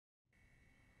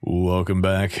Welcome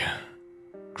back.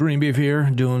 Green Beef here,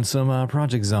 doing some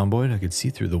Project Zomboid. I could see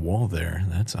through the wall there.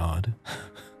 That's odd.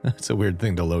 That's a weird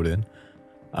thing to load in.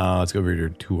 Let's go over here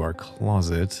to our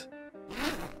closet.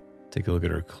 Take a look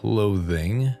at our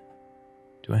clothing.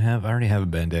 I already have a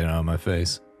bandana on my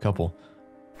face. Couple.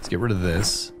 Let's get rid of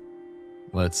this.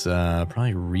 Let's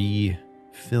probably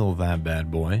refill that bad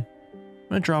boy. I'm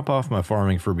gonna drop off my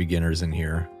farming for beginners in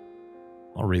here.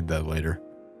 I'll read that later.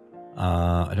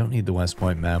 I don't need the West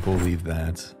Point map. We'll leave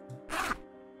that.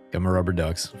 Got my rubber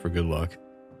ducks for good luck.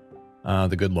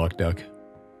 The good luck duck.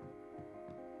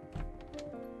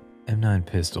 M9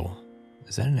 pistol.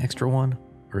 Is that an extra one?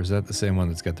 Or is that the same one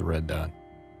that's got the red dot?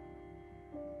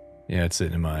 Yeah, it's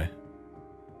sitting in my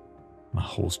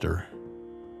holster.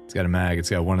 It's got a mag. It's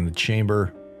got one in the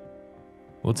chamber.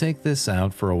 We'll take this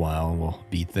out for a while and we'll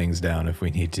beat things down if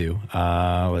we need to.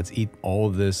 Let's eat all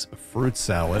of this fruit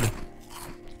salad.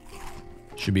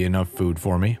 Should be enough food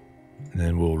for me. And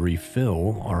then we'll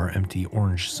refill our empty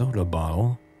orange soda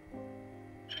bottle.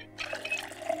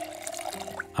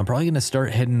 I'm probably going to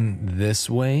start heading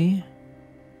this way.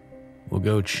 We'll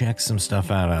go check some stuff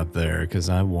out there because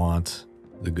I want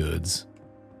the goods.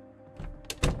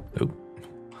 Oh,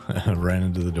 ran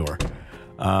into the door.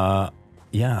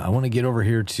 Yeah, I want to get over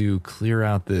here to clear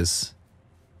out this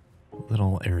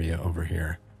little area over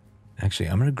here. Actually,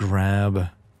 I'm going to grab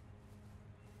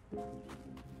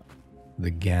the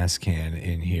gas can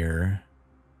in here.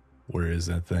 Where is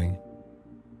that thing?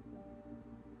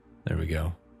 There we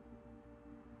go.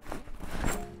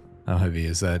 How heavy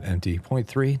is that? Empty.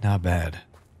 0.3? Not bad.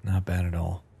 Not bad at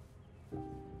all.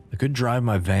 I could drive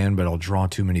my van, but I'll draw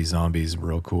too many zombies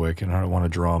real quick, and I don't want to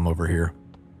draw them over here.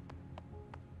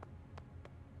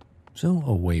 So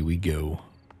away we go.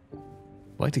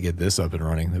 I'd like to get this up and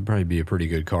running. That'd probably be a pretty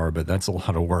good car, but that's a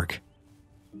lot of work.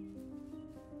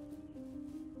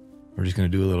 We're just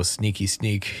going to do a little sneaky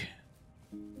sneak.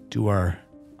 Do our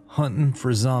hunting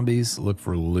for zombies. Look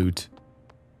for loot.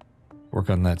 Work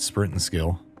on that sprinting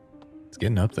skill. It's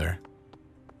getting up there.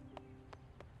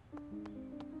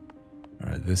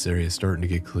 Alright, this area is starting to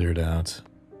get cleared out.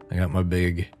 I got my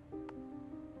big...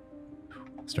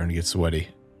 Starting to get sweaty.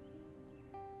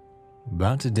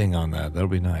 About to ding on that. That'll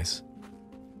be nice.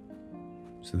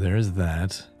 So there's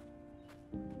that.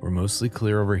 We're mostly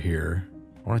clear over here.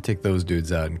 I want to take those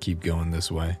dudes out and keep going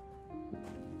this way.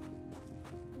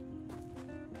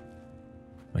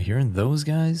 Am I hearing those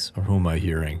guys? Or who am I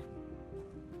hearing?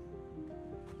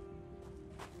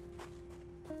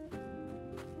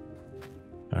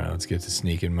 Alright, let's get to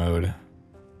sneaking mode.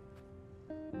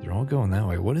 They're all going that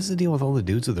way. What is the deal with all the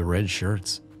dudes with the red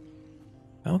shirts?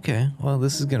 Okay, well,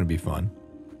 this is going to be fun.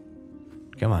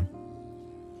 Come on.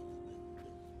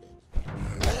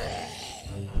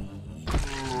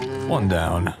 One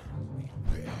down.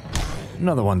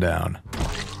 Another one down.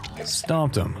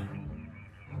 Stomped him.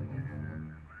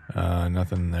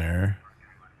 Nothing there.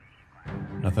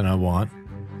 Nothing I want.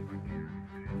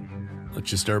 Let's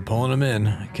just start pulling them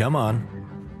in. Come on.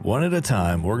 One at a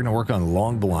time. We're going to work on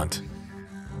long blunt.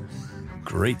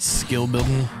 Great skill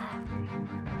building.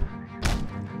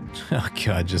 Oh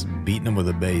god, just beating them with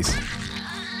a base.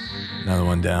 Another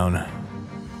one down.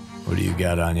 What do you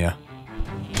got on you?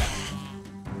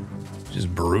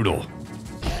 Just brutal.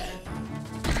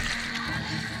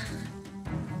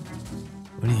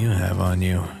 What do you have on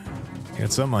you? You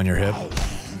got something on your hip.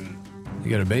 You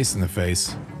got a base in the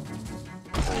face.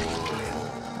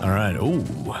 Alright, oh,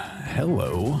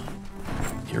 hello.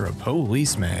 You're a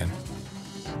policeman.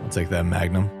 I'll take that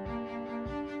Magnum.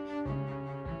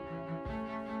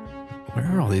 Where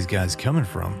are all these guys coming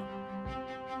from?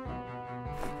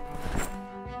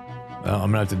 Well,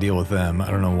 I'm gonna have to deal with them. I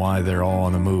don't know why they're all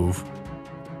on the move.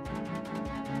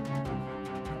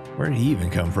 Where did he even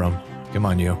come from? Come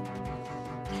on, you.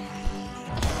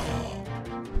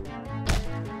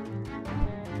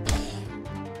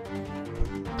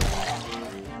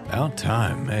 About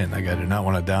time. Man, that guy did not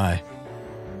want to die.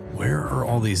 Where are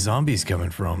all these zombies coming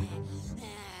from?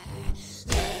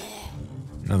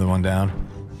 Another one down.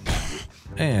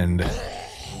 And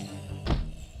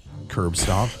curb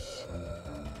stomp.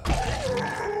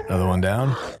 Another one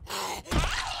down.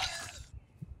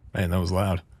 Man, that was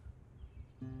loud.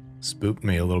 Spooked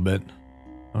me a little bit.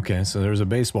 Okay, so there's a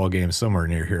baseball game somewhere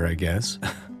near here, I guess.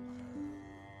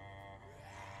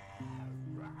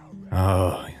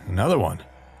 Oh, another one.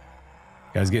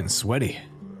 Guy's getting sweaty.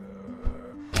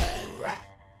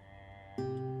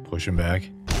 Push him back.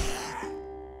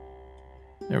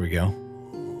 There we go.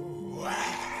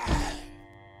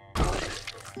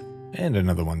 And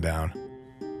another one down.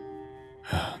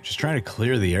 Just trying to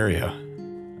clear the area.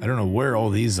 I don't know where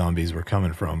all these zombies were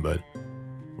coming from, but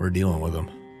we're dealing with them.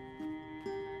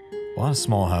 A lot of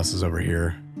small houses over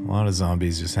here. A lot of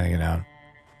zombies just hanging out.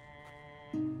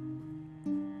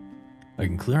 I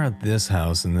can clear out this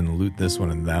house and then loot this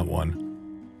one and that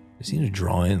one. I just need to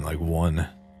draw in like one.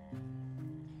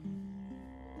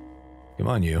 Come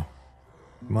on, you.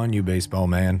 Come on, you baseball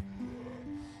man.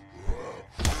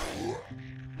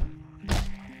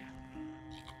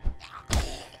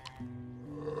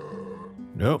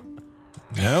 Nope.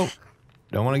 Nope.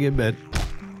 Don't want to get bit.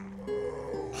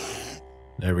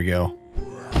 There we go.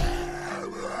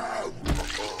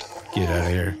 Get out of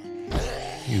here.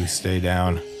 You stay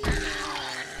down.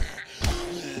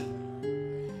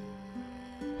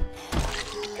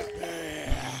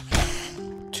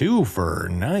 Two fur.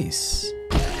 Nice.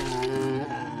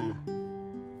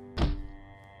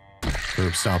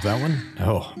 Curb stop that one.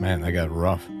 Oh, man, that got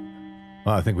rough.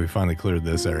 Well, I think we finally cleared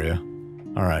this area.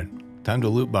 Alright. Time to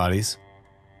loot bodies.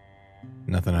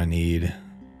 Nothing I need.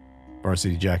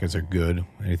 Varsity jackets are good.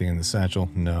 Anything in the satchel?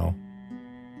 No.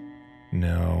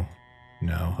 No.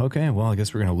 No. Okay, well, I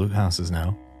guess we're gonna loot houses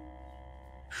now.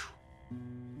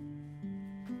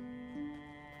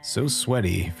 So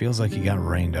sweaty. Feels like he got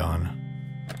rained on.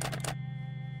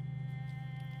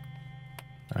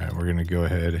 Alright, we're gonna go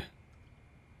ahead.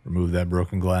 Remove that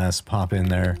broken glass. Pop in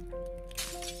there.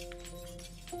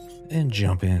 And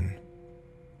jump in.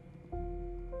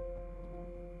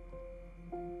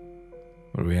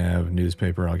 What do we have?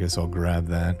 Newspaper. I guess I'll grab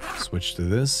that. Switch to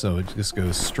this, so it just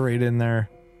goes straight in there.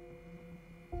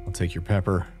 I'll take your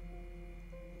pepper.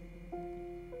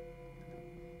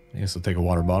 I guess I'll take a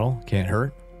water bottle. Can't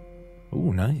hurt.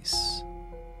 Ooh, nice.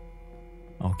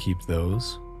 I'll keep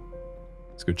those.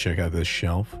 Let's go check out this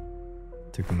shelf.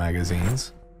 Take the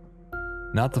magazines.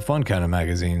 Not the fun kind of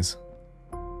magazines.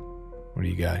 What do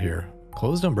you got here?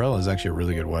 Closed umbrella is actually a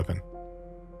really good weapon.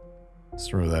 Let's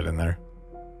throw that in there.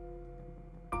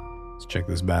 Let's check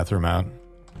this bathroom out.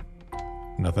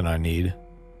 Nothing I need.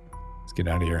 Let's get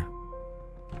out of here.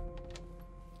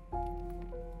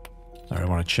 Alright, I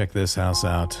want to check this house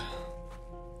out.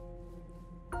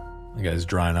 The guy's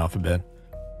drying off a bit.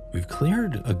 We've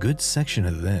cleared a good section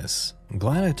of this. I'm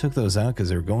glad I took those out because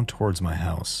they were going towards my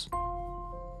house.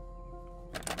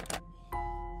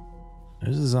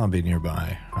 There's a zombie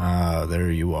nearby. Ah,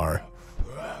 there you are.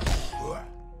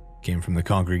 Came from the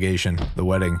congregation, the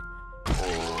wedding.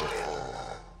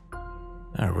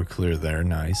 Alright, we're clear there.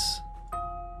 Nice.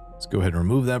 Let's go ahead and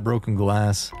remove that broken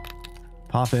glass.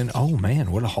 Pop in. Oh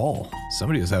man, what a haul.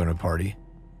 Somebody was having a party.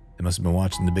 They must have been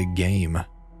watching the big game.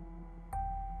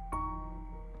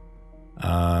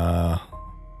 I've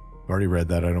already read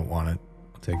that. I don't want it.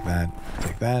 I'll take that.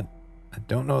 Take that. I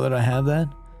don't know that I have that.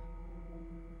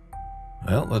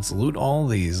 Well, let's loot all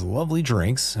these lovely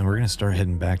drinks, and we're going to start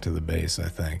heading back to the base, I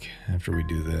think, after we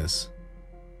do this.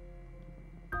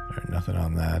 Alright, nothing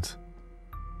on that.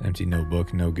 Empty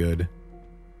notebook, no good.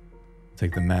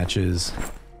 Take the matches.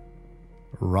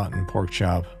 Rotten pork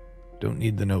chop. Don't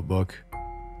need the notebook.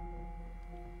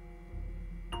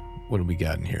 What do we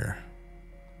got in here?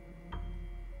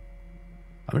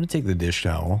 I'm going to take the dish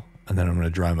towel, and then I'm going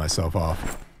to dry myself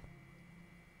off.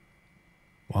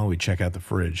 While we check out the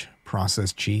fridge.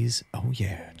 Processed cheese. Oh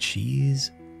yeah,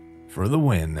 cheese for the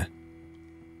win.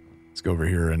 Let's go over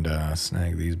here and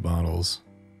snag these bottles.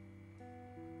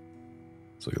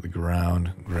 Let's look at the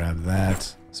ground. Grab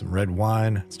that. Some red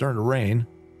wine. It's starting to rain.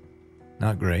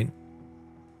 Not great.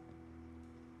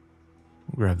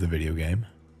 We'll grab the video game.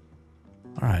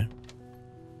 Alright.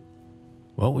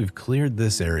 Well, we've cleared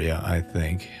this area, I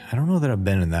think. I don't know that I've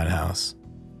been in that house.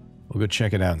 We'll go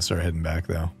check it out and start heading back,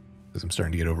 though. Because I'm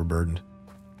starting to get overburdened.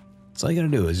 So all you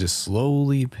gotta do is just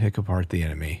slowly pick apart the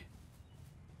enemy.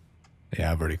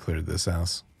 Yeah, I've already cleared this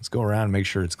house. Let's go around and make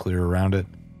sure it's clear around it.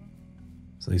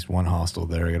 There's at least one hostile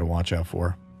there I gotta watch out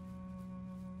for.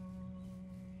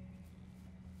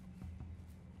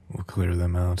 We'll clear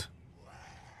them out.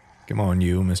 Come on,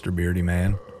 you, Mr. Beardy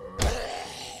Man.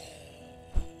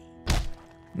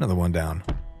 Another one down.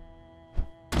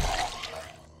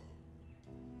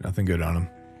 Nothing good on him.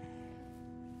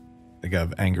 I think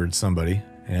I've angered somebody.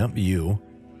 Yep, you.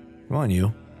 Come on,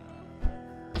 you.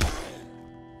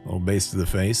 Little base to the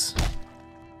face.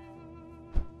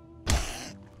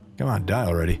 Come on, die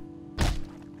already.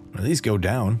 At least go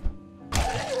down.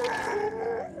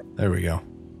 There we go.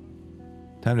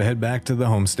 Time to head back to the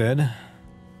homestead. I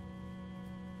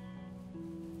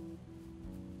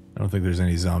don't think there's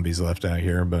any zombies left out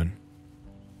here, but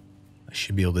I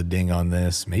should be able to ding on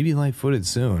this. Maybe light-footed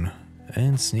soon.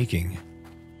 And sneaking.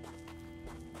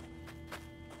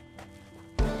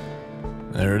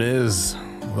 There it is.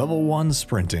 Level 1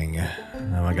 sprinting.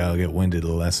 Now I gotta get winded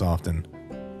less often.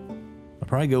 I'll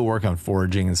probably go work on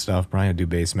foraging and stuff. Probably gonna do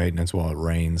base maintenance while it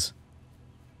rains.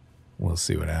 We'll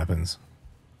see what happens.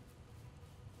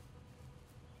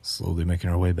 Slowly making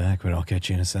our way back, but I'll catch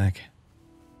you in a sec.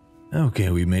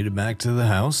 Okay, we made it back to the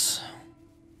house.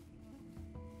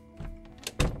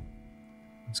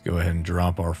 Let's go ahead and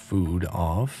drop our food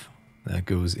off. That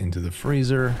goes into the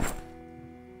freezer.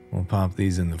 We'll pop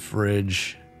these in the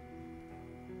fridge.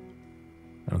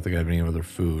 I don't think I have any other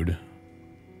food.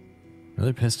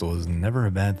 Another pistol is never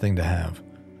a bad thing to have.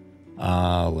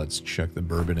 Let's chuck the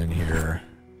bourbon in here.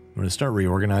 I'm going to start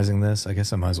reorganizing this. I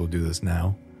guess I might as well do this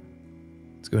now.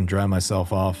 Let's go and dry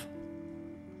myself off.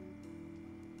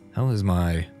 How's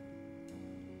my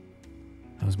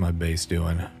base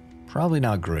doing? Probably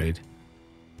not great.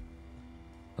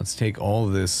 Let's take all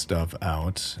of this stuff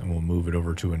out and we'll move it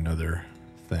over to another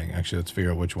thing. Actually, let's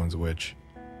figure out which one's which.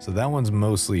 So that one's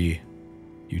mostly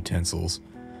utensils.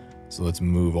 So let's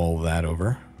move all of that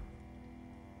over.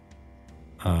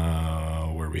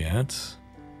 Where are we at?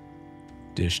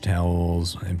 Dish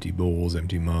towels, empty bowls,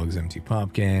 empty mugs, empty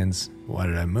pop cans. Why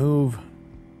did I move?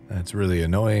 That's really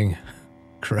annoying.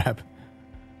 Crap.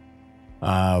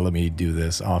 Let me do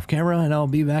this off camera and I'll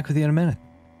be back with you in a minute.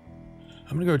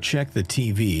 I'm gonna go check the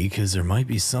TV because there might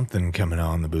be something coming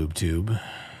on the boob tube.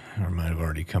 Or it might have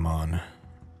already come on.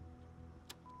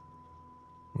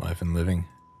 Life and Living.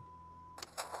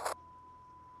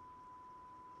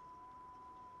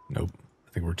 Nope.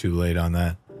 I think we're too late on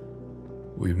that.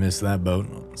 We've missed that boat.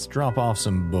 Let's drop off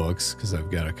some books because I've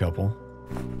got a couple.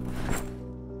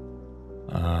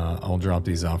 I'll drop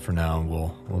these off for now and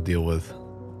we'll deal with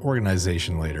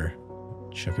organization later.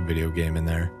 Chuck a video game in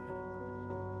there.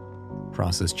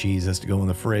 Processed cheese has to go in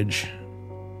the fridge.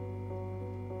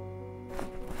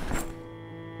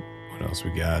 What else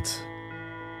we got?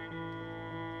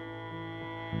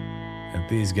 And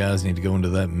these guys need to go into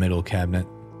that middle cabinet.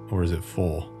 Or is it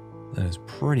full? That is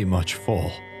pretty much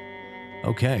full.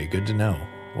 Okay, good to know.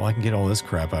 Well, I can get all this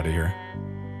crap out of here.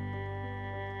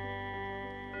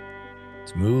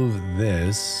 Let's move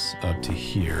this up to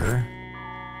here.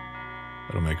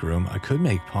 That'll make room. I could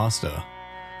make pasta.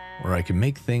 Or I can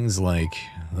make things like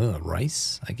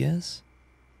rice, I guess.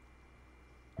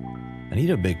 I need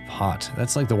a big pot.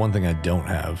 That's like the one thing I don't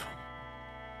have.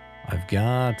 I've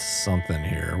got something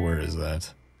here. Where is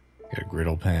that? Got a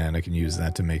griddle pan. I can use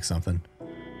that to make something.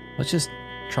 Let's just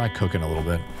try cooking a little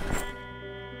bit.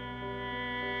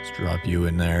 Let's drop you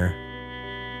in there.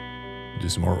 Do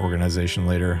some more organization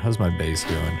later. How's my base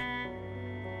doing?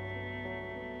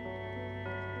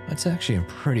 That's actually in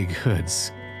pretty good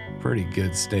states.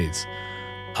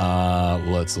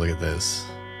 Let's look at this.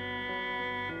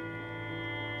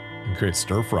 And create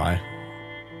stir fry.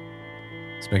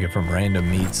 Let's make it from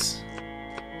random meats.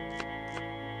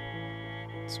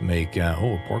 Let's make a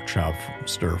pork chop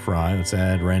stir fry. Let's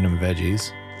add random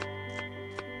veggies.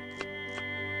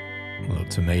 Little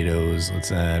tomatoes.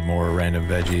 Let's add more random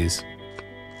veggies.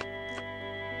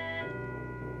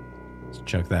 Let's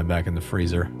chuck that back in the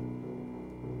freezer.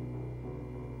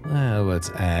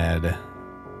 Let's add a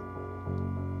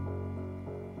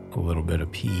little bit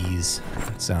of peas.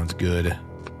 That sounds good.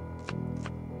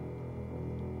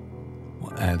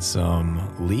 We'll add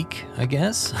some leek, I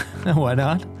guess. Why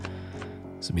not?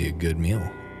 This would be a good meal.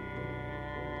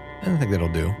 I think that'll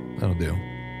do. That'll do.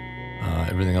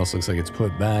 Everything else looks like it's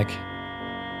put back.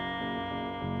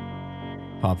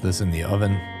 Pop this in the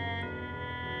oven.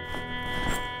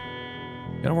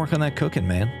 Gotta work on that cooking,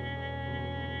 man.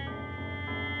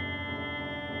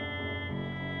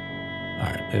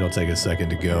 Alright, it'll take a second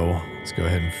to go. Let's go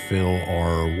ahead and fill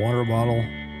our water bottle.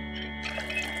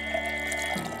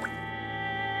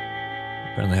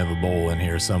 Apparently have a bowl in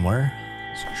here somewhere.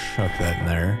 Let's chuck that in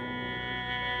there.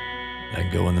 That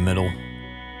can go in the middle.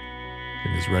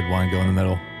 Can this red wine go in the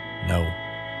middle? No.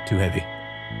 Too heavy.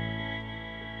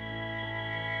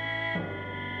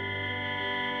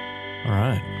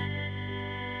 Alright.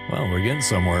 Well, we're getting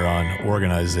somewhere on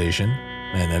organization.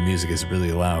 Man, that music is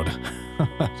really loud.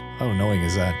 How annoying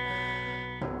is that?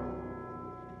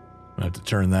 I have to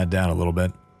turn that down a little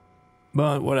bit.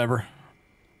 But whatever.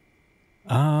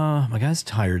 My guy's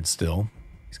tired still.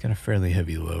 He's got a fairly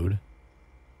heavy load.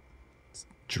 Let's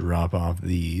drop off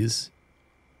these.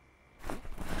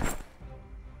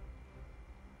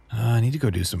 I need to go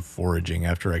do some foraging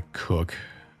after I cook.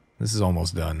 This is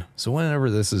almost done. So whenever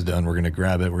this is done, we're going to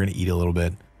grab it. We're going to eat a little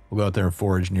bit. We'll go out there and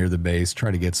forage near the base.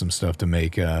 Try to get some stuff to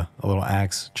make a little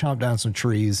axe. Chop down some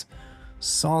trees.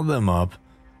 Saw them up.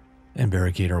 And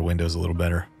barricade our windows a little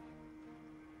better.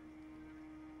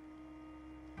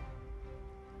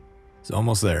 It's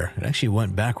almost there. It actually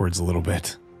went backwards a little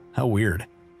bit. How weird.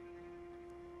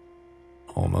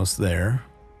 Almost there.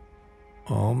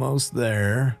 Almost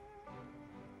there.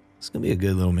 It's going to be a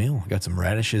good little meal. We got some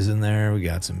radishes in there. We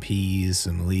got some peas,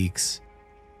 some leeks.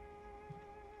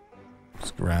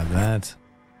 Just grab that.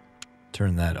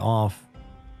 Turn that off.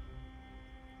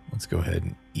 Let's go ahead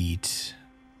and eat.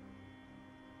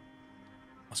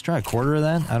 Let's try a quarter of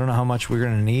that. I don't know how much we're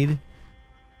going to need,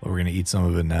 but we're going to eat some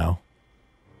of it now.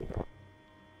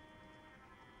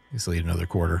 Let's eat another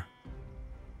quarter.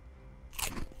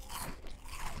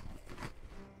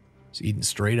 Just eating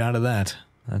straight out of that.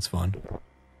 That's fun.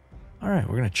 All right,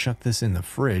 we're going to chuck this in the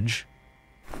fridge.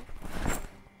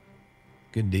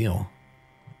 Good deal.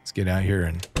 Let's get out here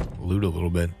and loot a little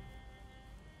bit.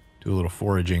 Do a little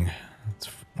foraging. It's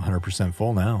 100%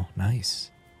 full now.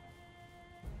 Nice.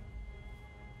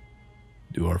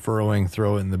 Do our furrowing,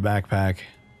 throw it in the backpack.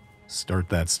 Start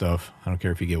that stuff. I don't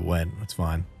care if you get wet. That's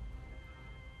fine.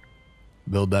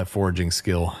 Build that foraging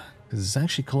skill. Because it's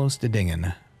actually close to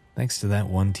dinging. Thanks to that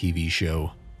one TV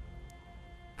show.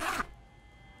 I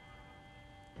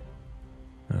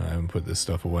haven't put this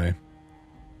stuff away.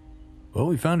 Well,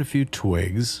 we found a few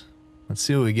twigs. Let's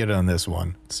see what we get on this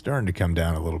one. It's starting to come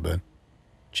down a little bit.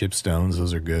 Chipstones,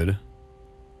 those are good.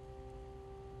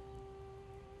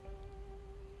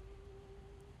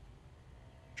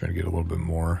 Try to get a little bit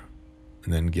more.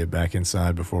 And then get back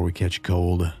inside before we catch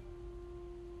cold.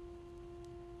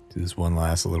 Do this one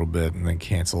last a little bit and then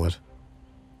cancel it.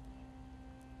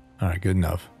 Alright, good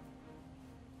enough.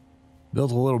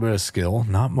 Built a little bit of skill.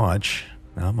 Not much.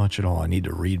 Not much at all. I need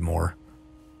to read more.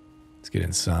 Let's get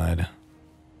inside.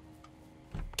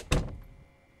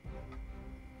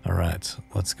 Alright,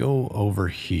 let's go over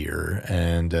here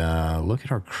and look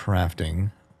at our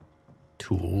crafting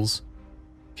tools.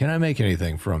 Can I make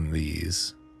anything from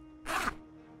these?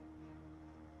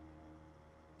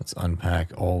 Let's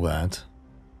unpack all that.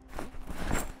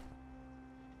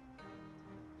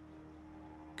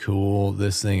 Cool.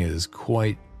 This thing is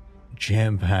quite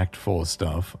jam-packed full of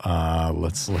stuff.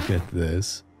 Let's look at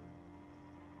this.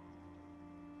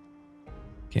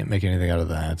 Can't make anything out of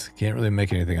that. Can't really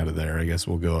make anything out of there. I guess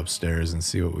we'll go upstairs and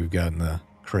see what we've got in the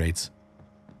crates.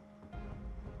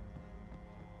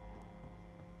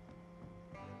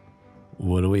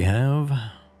 What do we have?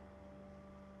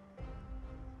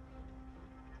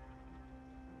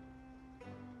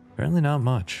 Apparently not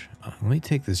much. Let me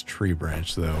take this tree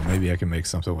branch, though. Maybe I can make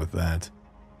something with that.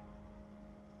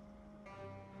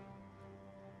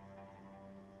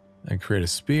 And create a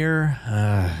spear?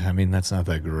 I mean, that's not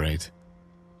that great.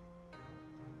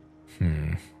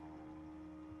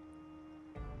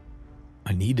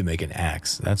 I need to make an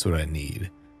axe. That's what I need.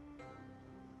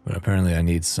 But apparently I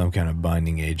need some kind of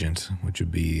binding agent, which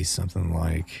would be something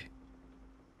like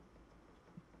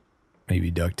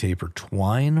maybe duct tape or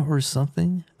twine or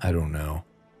something? I don't know.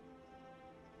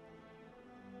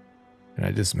 Can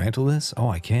I dismantle this? Oh,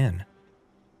 I can.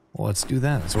 Well, let's do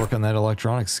that. Let's work on that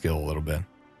electronics skill a little bit.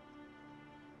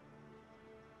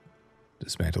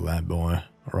 Dismantle that boy.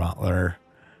 Rottler.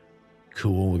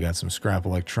 Cool, we got some scrap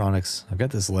electronics. I've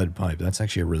got this lead pipe. That's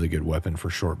actually a really good weapon for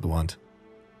short blunt.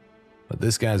 But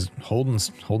this guy's holding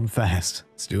fast.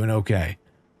 It's doing okay.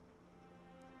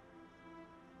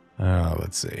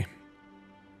 Let's see.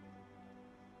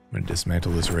 I'm going to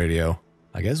dismantle this radio.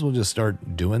 I guess we'll just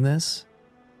start doing this.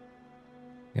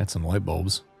 Got some light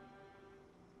bulbs.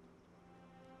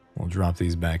 We'll drop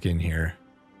these back in here.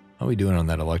 How are we doing on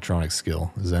that electronic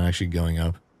skill? Is that actually going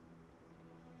up?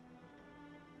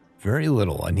 Very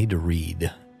little. I need to read.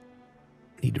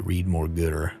 I need to read more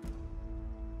gooder.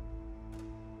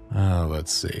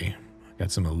 Let's see.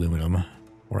 Got some aluminum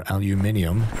or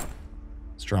aluminium.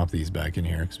 Let's drop these back in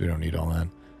here because we don't need all that.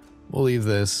 We'll leave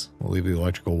this. We'll leave the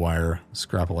electrical wire,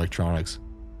 scrap electronics,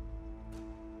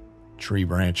 tree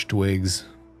branch twigs.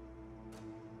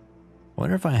 I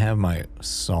wonder if I have my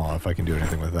saw, if I can do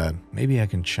anything with that. Maybe I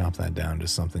can chop that down to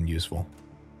something useful.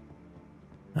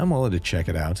 I'm willing to check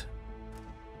it out.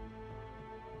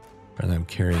 Apparently I'm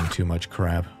carrying too much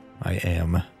crap. I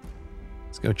am.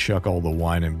 Let's go chuck all the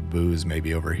wine and booze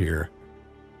maybe over here.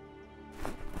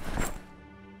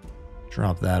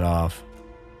 Drop that off.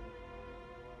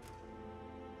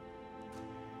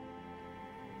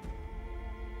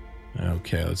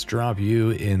 Okay, let's drop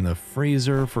you in the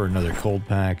freezer for another cold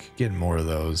pack. Get more of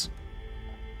those.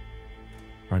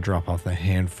 I'm gonna drop off the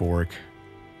hand fork.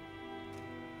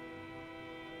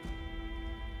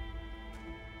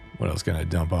 What else can I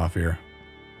dump off here?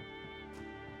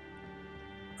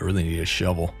 I really need a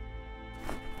shovel.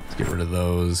 Let's get rid of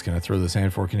those. Can I throw this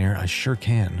hand fork in here? I sure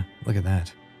can. Look at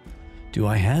that. Do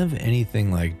I have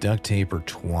anything like duct tape or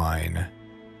twine?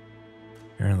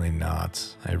 Apparently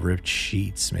not. I have ripped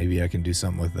sheets. Maybe I can do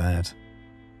something with that.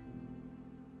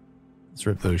 Let's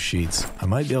rip those sheets. I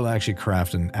might be able to actually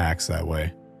craft an axe that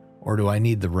way. Or do I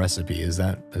need the recipe? Is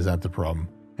that the problem?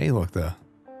 Hey, look, the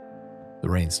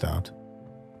rain stopped.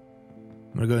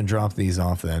 I'm going to go ahead and drop these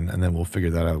off then, and then we'll figure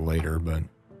that out later, but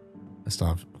I still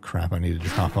have crap I need to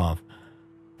drop off.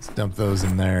 Let's dump those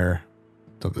in there.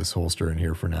 Dump this holster in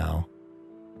here for now.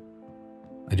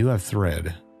 I do have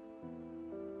thread.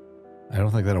 I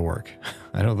don't think that'll work.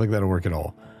 I don't think that'll work at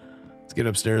all. Let's get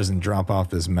upstairs and drop off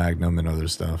this magnum and other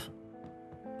stuff.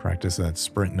 Practice that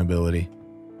sprinting ability.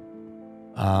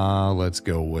 Let's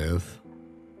go with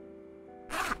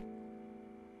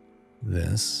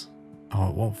this. Oh,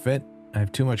 it won't fit. I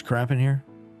have too much crap in here.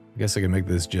 I guess I can make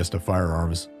this just a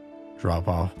firearms drop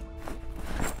off.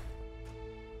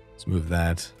 Let's move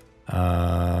that.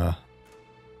 Yeah,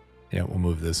 we'll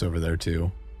move this over there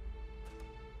too.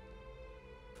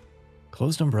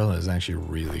 Closed umbrella is actually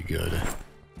really good.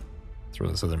 Throw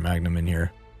this other magnum in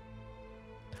here.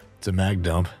 It's a mag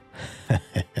dump.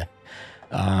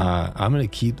 I'm going to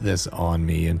keep this on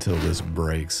me until this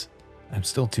breaks. I'm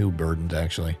still too burdened,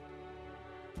 actually.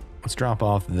 Let's drop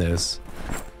off this.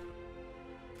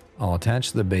 I'll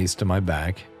attach the base to my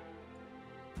back.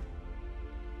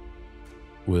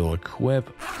 We'll equip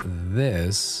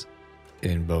this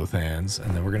in both hands,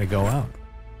 and then we're going to go out.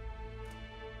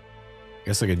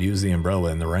 Guess I could use the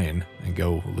umbrella in the rain and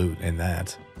go loot in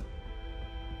that.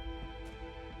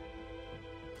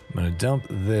 I'm going to dump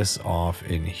this off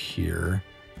in here.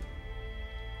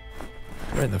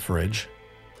 Right in the fridge.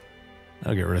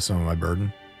 That'll get rid of some of my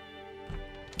burden.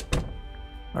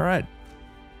 Alright.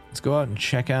 Let's go out and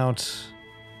check out.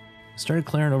 Started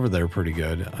clearing over there pretty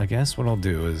good. I guess what I'll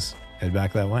do is head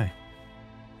back that way.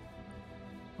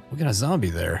 We got a zombie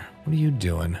there. What are you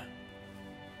doing?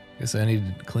 Guess I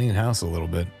need to clean house a little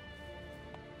bit.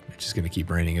 It's just going to keep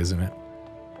raining, isn't it?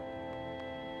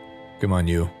 Come on,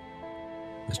 you.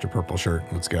 Mr. Purple Shirt,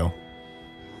 let's go.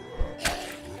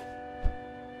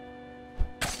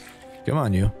 Come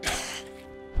on, you.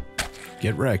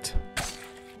 Get wrecked.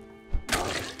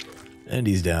 And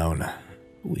he's down.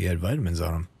 Ooh, he had vitamins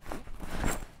on him.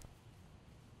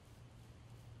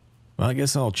 Well, I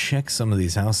guess I'll check some of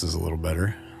these houses a little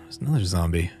better. There's another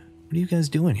zombie. What are you guys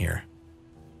doing here?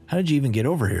 How did you even get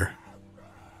over here?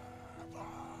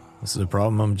 This is a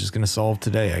problem I'm just going to solve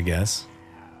today, I guess.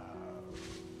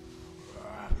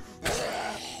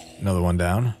 Another one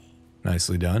down.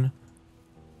 Nicely done.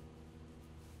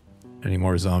 Any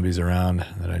more zombies around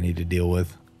that I need to deal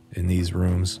with in these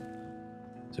rooms?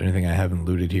 Is there anything I haven't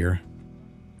looted here?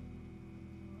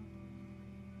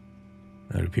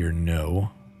 That would appear no.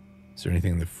 Is there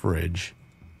anything in the fridge?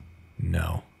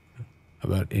 No. How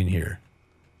about in here?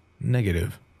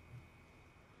 Negative.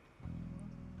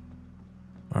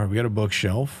 Alright, we got a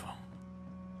bookshelf.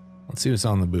 Let's see what's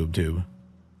on the boob tube.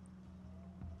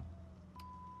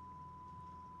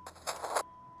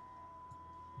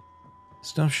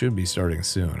 Stuff should be starting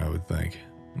soon, I would think.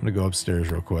 I'm gonna go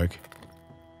upstairs real quick.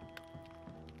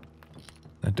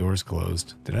 That door's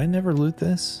closed. Did I never loot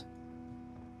this?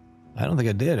 I don't think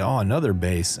I did. Oh, another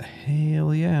base.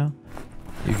 Hell yeah.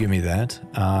 You give me that.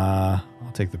 I'll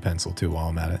take the pencil too while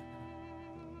I'm at it.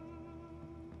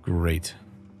 Great.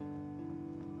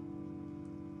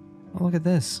 Oh, look at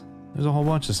this. There's a whole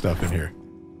bunch of stuff in here.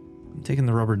 I'm taking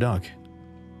the rubber duck.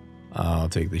 I'll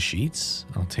take the sheets.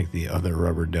 I'll take the other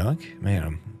rubber duck. Man,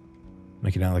 I'm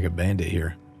making out like a bandit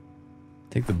here.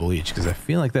 Take the bleach, because I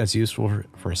feel like that's useful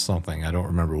for something. I don't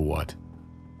remember what.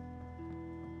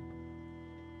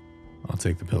 I'll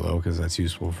take the pillow, because that's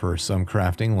useful for some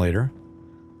crafting later.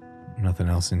 Nothing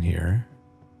else in here.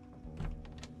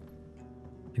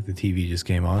 I think the TV just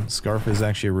came on. Scarf is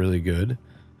actually really good.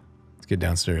 Let's get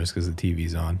downstairs, because the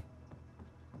TV's on.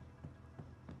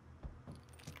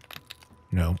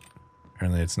 No.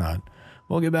 Apparently it's not.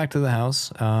 We'll get back to the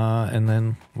house and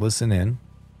then listen in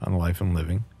on life and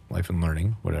living, life and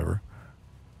learning, whatever.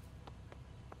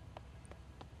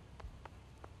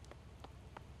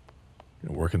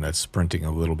 Gonna work on that sprinting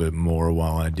a little bit more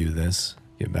while I do this.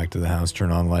 Get back to the house,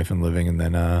 turn on life and living, and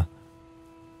then yeah,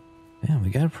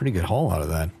 we got a pretty good haul out of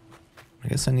that. I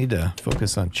guess I need to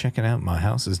focus on checking out my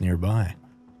houses nearby.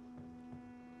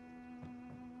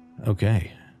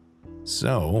 Okay.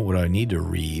 So, what I need to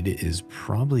read is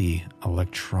probably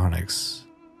electronics.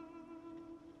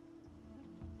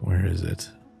 Where is it?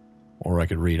 Or I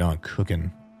could read on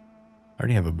cooking. I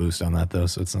already have a boost on that though,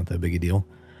 so it's not that big a deal.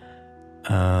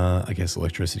 I guess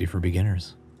electricity for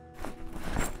beginners.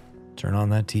 Turn on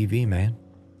that TV, man.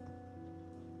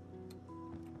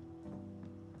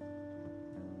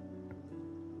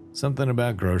 Something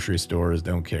about grocery stores,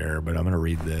 don't care, but I'm gonna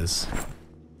read this.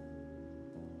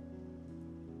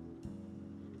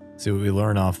 See what we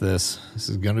learn off this. This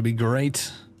is gonna be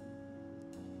great.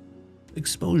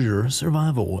 Exposure,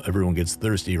 survival. Everyone gets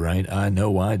thirsty, right? I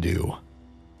know I do.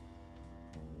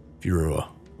 If you're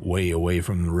way away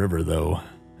from the river, though,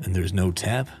 and there's no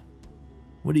tap,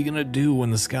 what are you gonna do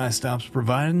when the sky stops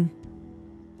providing?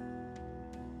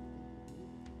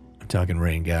 I'm talking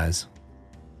rain, guys.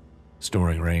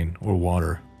 Storing rain or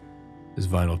water is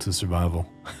vital to survival.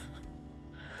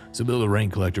 So build a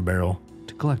rain collector barrel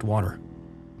to collect water.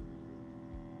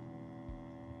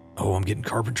 Oh, I'm getting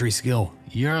carpentry skill.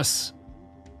 Yes!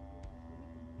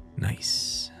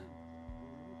 Nice.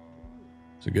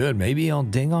 So good. Maybe I'll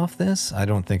ding off this? I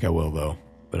don't think I will, though.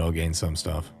 But I'll gain some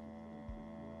stuff.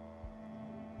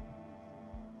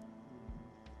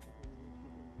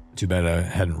 Too bad I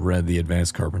hadn't read the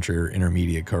advanced carpentry or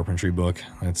intermediate carpentry book.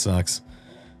 That sucks.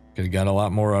 Could have got a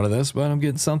lot more out of this, but I'm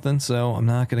getting something, so I'm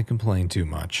not going to complain too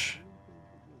much.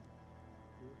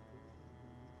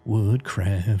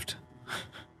 Woodcraft.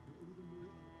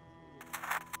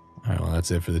 Alright, well, that's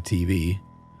it for the TV.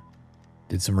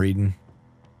 Did some reading.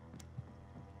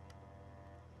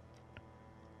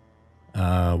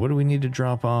 What do we need to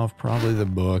drop off? Probably the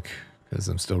book, because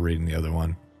I'm still reading the other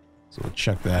one. So we'll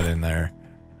chuck that in there.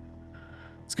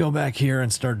 Let's go back here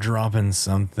and start dropping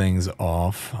some things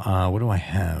off. What do I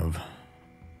have?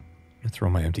 I'm gonna throw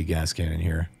my empty gas can in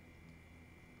here.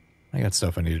 I got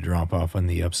stuff I need to drop off on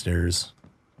the upstairs.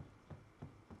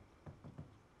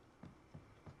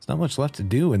 There's not much left to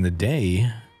do in the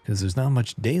day, because there's not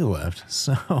much day left,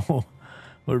 so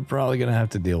we're probably going to have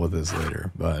to deal with this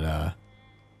later, but I'm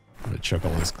going to chuck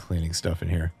all this cleaning stuff in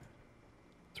here.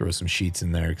 Throw some sheets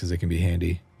in there, because they can be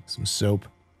handy. Some soap,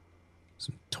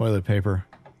 some toilet paper,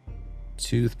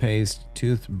 toothpaste,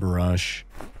 toothbrush,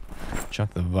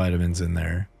 chuck the vitamins in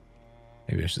there.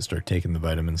 Maybe I should start taking the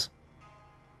vitamins.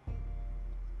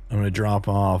 I'm going to drop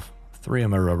off 3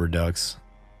 of my rubber ducks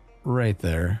right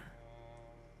there.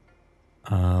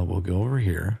 We'll go over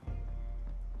here.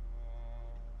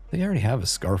 They already have a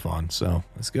scarf on, so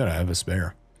that's good. I have a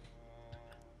spare.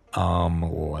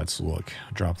 Let's look.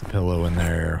 Drop the pillow in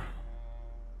there.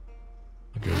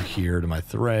 I'll go here to my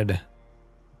thread.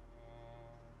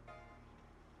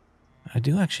 I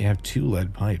do actually have 2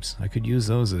 lead pipes. I could use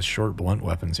those as short blunt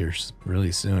weapons here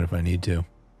really soon if I need to.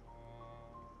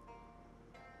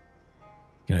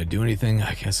 Can I do anything?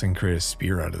 I guess I can create a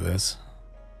spear out of this.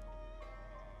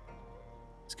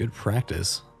 It's good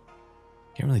practice.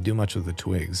 Can't really do much with the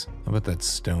twigs. How about that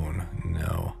stone?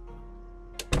 No.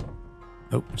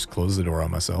 Oh, just close the door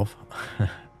on myself.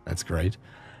 That's great.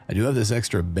 I do have this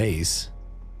extra base.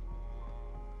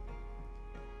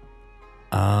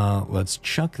 Let's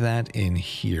chuck that in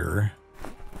here.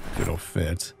 If it'll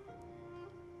fit.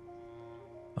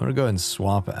 I'm gonna go ahead and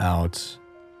swap out.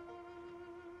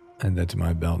 Add that to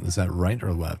my belt. Is that right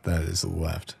or left? That is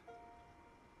left.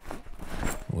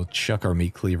 We'll chuck our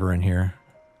meat cleaver in here.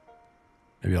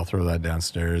 Maybe I'll throw that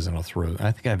downstairs and I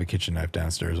think I have a kitchen knife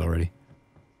downstairs already.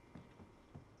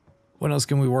 What else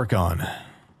can we work on?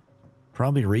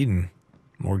 Probably reading.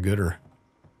 More gooder.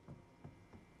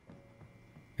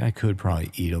 I could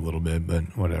probably eat a little bit,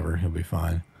 but whatever. He'll be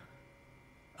fine.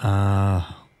 Go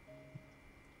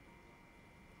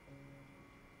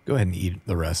ahead and eat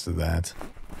the rest of that.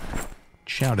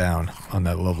 Chow down on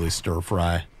that lovely stir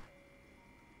fry.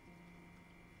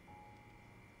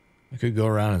 I could go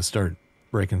around and start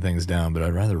breaking things down, but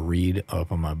I'd rather read up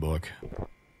on my book.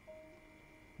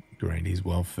 Great, he's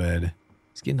well fed.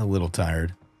 He's getting a little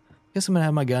tired. Guess I'm gonna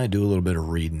have my guy do a little bit of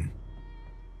reading.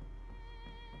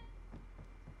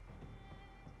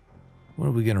 What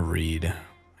are we gonna read? I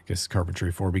guess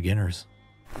Carpentry for Beginners.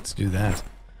 Let's do that.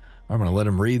 I'm gonna let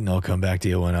him read and I'll come back to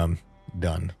you when I'm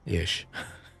done-ish.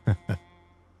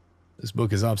 This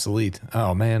book is obsolete.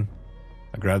 Oh man,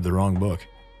 I grabbed the wrong book.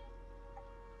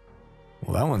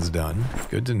 Well, that one's done.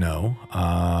 Good to know.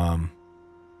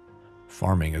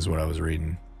 Farming is what I was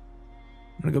reading.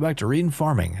 I'm gonna go back to reading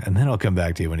farming, and then I'll come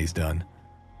back to you when he's done.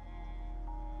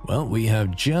 Well, we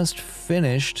have just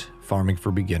finished Farming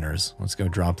for Beginners. Let's go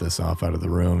drop this off out of the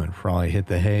room and probably hit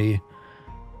the hay.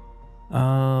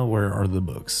 Where are the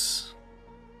books?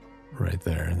 Right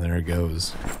there. There it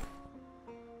goes.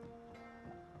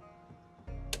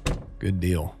 Good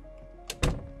deal.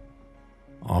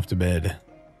 Off to bed.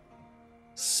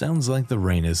 Sounds like the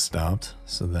rain has stopped,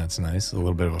 so that's nice. A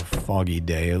little bit of a foggy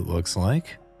day, it looks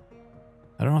like.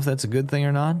 I don't know if that's a good thing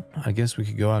or not. I guess we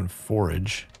could go out and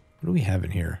forage. What do we have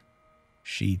in here?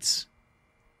 Sheets.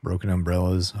 Broken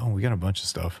umbrellas. Oh, we got a bunch of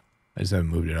stuff. I just haven't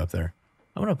moved it up there.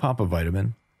 I'm going to pop a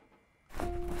vitamin.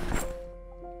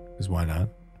 Because why not?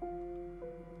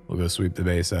 We'll go sweep the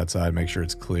base outside, make sure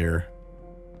it's clear.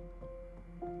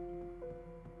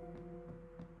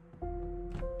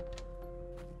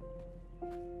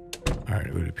 Alright,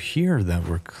 it would appear that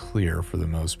we're clear for the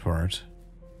most part.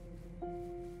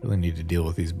 Really need to deal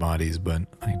with these bodies, but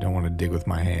I don't want to dig with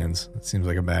my hands. It seems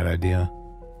like a bad idea.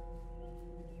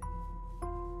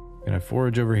 Can I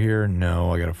forage over here?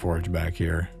 No, I gotta forage back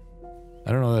here.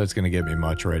 I don't know that it's gonna get me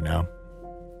much right now.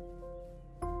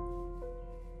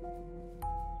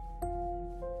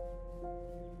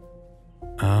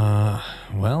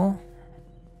 Well,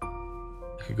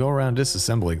 I could go around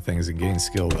disassembling things and gain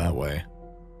skill that way.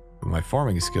 But my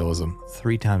farming skill is a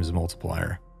 3 times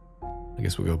multiplier. I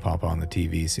guess we'll go pop on the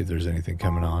TV, see if there's anything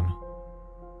coming on.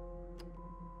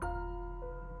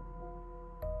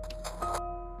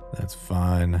 That's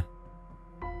fine.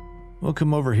 We'll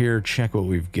come over here, check what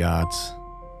we've got.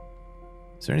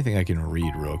 Is there anything I can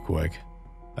read real quick?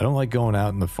 I don't like going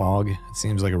out in the fog. It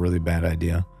seems like a really bad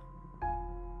idea.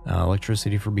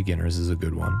 Electricity for beginners is a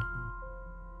good one.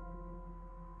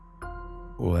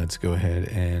 Let's go ahead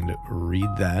and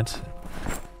read that.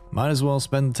 Might as well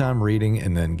spend the time reading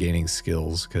and then gaining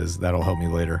skills, because that'll help me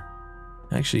later.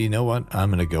 Actually, you know what? I'm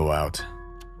going to go out.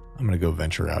 I'm going to go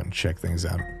venture out and check things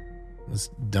out. Let's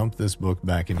dump this book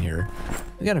back in here.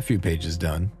 I got a few pages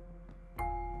done.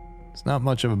 It's not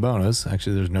much of a bonus.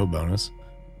 Actually, there's no bonus.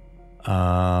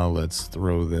 Let's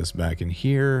throw this back in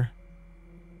here.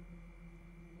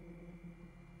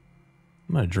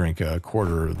 I'm going to drink a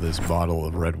quarter of this bottle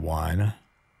of red wine.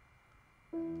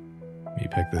 Let me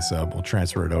pick this up. We'll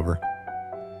transfer it over.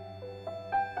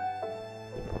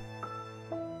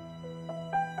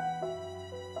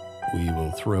 We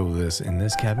will throw this in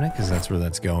this cabinet because that's where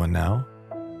that's going now.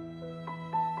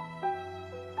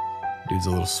 Dude's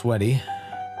a little sweaty.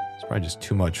 It's probably just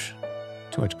too much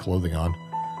clothing on.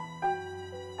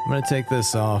 I'm going to take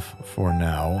this off for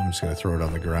now. I'm just going to throw it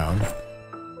on the ground.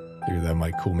 Figure that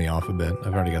might cool me off a bit.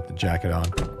 I've already got the jacket on.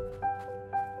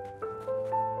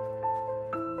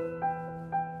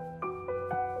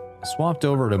 Swapped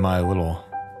over to my little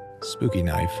spooky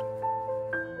knife.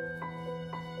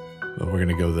 But we're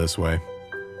gonna go this way.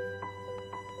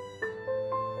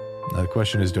 Now the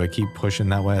question is, do I keep pushing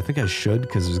that way? I think I should,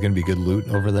 because there's gonna be good loot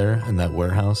over there in that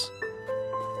warehouse.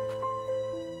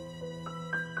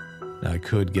 Now I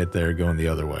could get there going the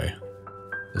other way.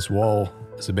 This wall,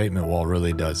 this abatement wall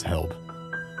really does help.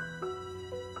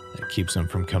 It keeps them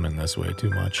from coming this way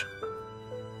too much.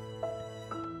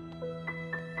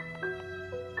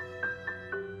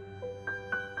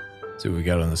 See what we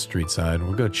got on the street side.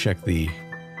 We'll go check the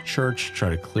church, try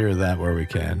to clear that where we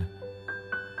can.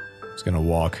 Just gonna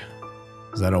walk,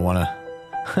 because I don't want to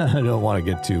I don't want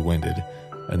to get too winded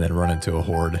and then run into a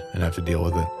horde and have to deal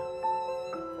with it.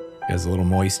 Guys, a little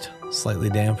moist, slightly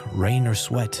damp, rain or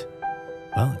sweat?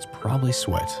 Well, it's probably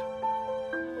sweat.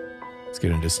 Let's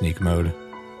get into sneak mode.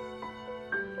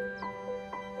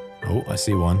 Oh, I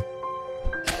see one.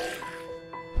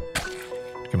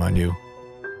 Come on, you.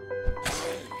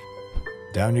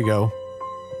 Down you go.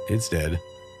 It's dead.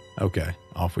 Okay,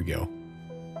 off we go.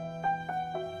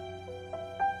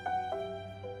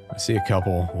 I see a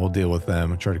couple. We'll deal with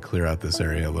them. Try to clear out this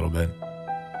area a little bit.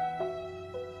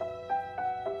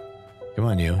 Come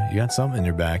on, you. You got something in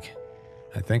your back,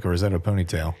 I think, or is that a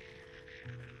ponytail?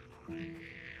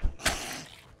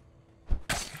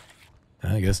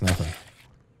 I guess nothing.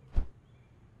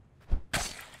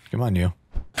 Come on, you.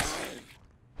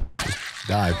 Just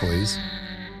die, please.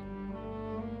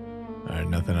 Alright,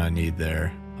 nothing I need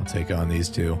there. I'll take on these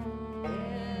two.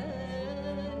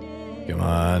 Come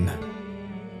on.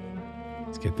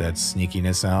 Let's get that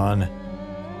sneakiness on.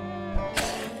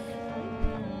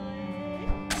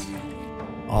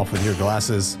 Off with your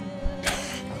glasses.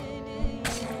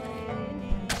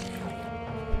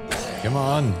 Come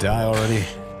on, die already.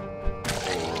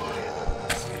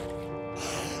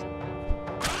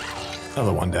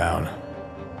 Another one down.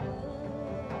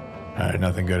 Alright,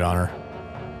 nothing good on her.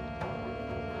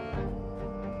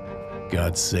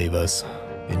 God save us.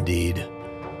 Indeed.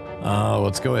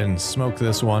 Let's go ahead and smoke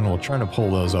this one. We'll try to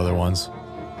pull those other ones.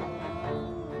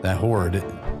 That horde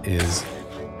is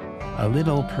a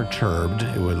little perturbed,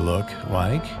 it would look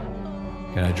like.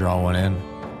 Can I draw one in?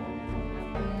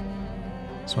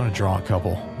 Just want to draw a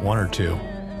couple. One or two.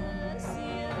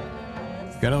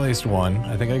 Got at least one.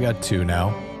 I think I got two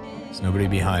now. There's nobody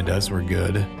behind us. We're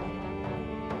good.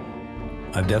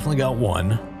 I've definitely got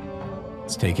one.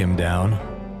 Let's take him down.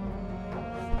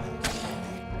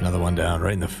 Another one down,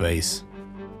 right in the face.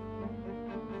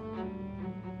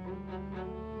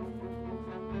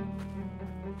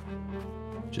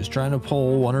 Just trying to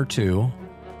pull one or two.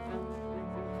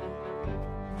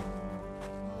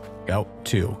 Go,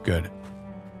 two, good.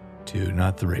 2,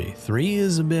 not 3. 3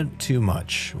 is a bit too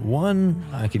much. 1,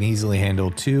 I can easily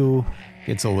handle. 2,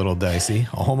 gets a little dicey.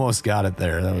 Almost got it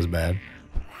there. That was bad.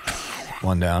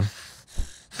 1 down.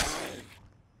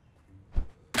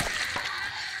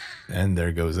 And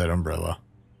there goes that umbrella.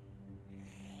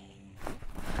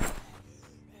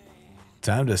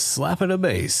 Time to slap at a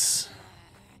base.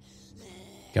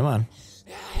 Come on.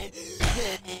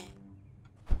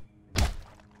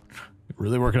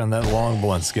 Really working on that long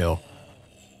blunt skill.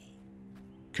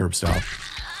 Curb stop.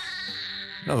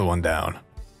 Another one down.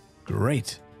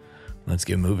 Great. Let's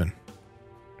get moving.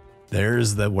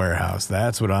 There's the warehouse.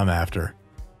 That's what I'm after.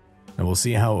 And we'll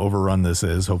see how overrun this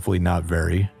is. Hopefully not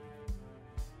very.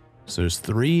 So there's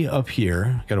 3 up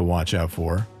here. Gotta watch out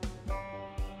for.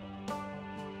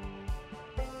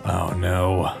 Oh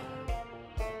no.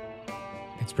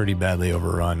 It's pretty badly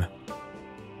overrun.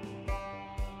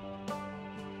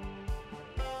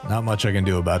 Not much I can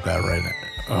do about that right now.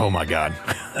 Oh my god.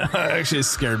 Actually, it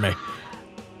scared me.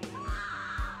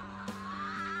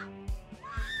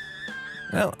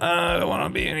 Well, I don't want to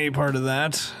be any part of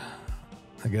that.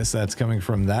 I guess that's coming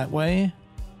from that way.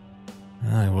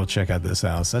 We'll check out this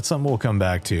house. That's something we'll come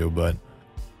back to, but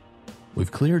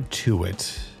we've cleared to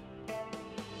it.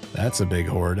 That's a big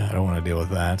horde. I don't want to deal with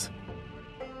that.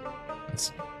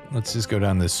 Let's just go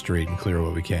down this street and clear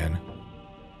what we can.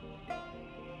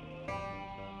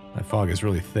 That fog is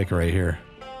really thick right here.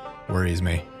 Worries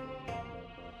me.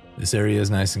 This area is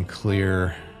nice and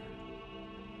clear.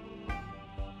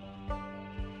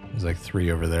 There's like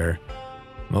 3 over there.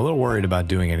 I'm a little worried about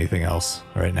doing anything else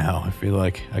right now. I feel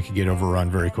like I could get overrun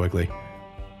very quickly.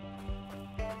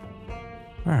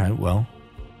 Alright, well.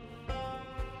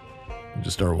 I'll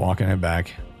just start walking it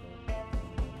back.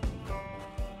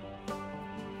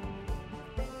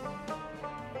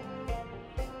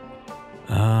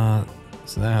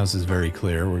 So that house is very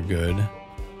clear. We're good.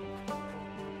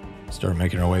 Start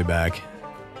making our way back.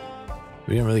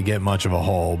 We didn't really get much of a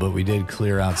haul, but we did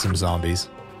clear out some zombies.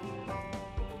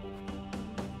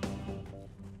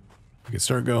 We could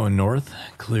start going north,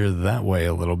 clear that way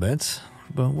a little bit,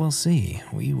 but we'll see.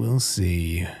 We will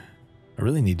see. I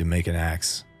really need to make an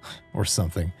axe or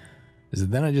something. Is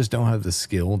it then I just don't have the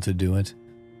skill to do it?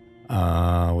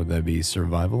 Would that be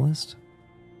survivalist?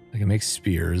 I can make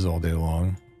spears all day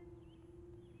long.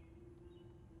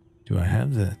 Do I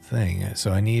have the thing?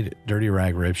 So I need dirty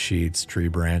rag, rip sheets, tree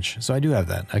branch. So I do have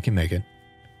that. I can make it.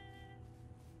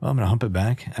 Well, I'm going to hump it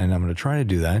back, and I'm going to try to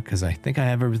do that, because I think I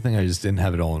have everything. I just didn't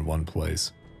have it all in one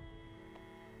place.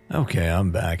 Okay,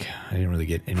 I'm back. I didn't really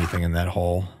get anything in that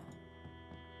hole.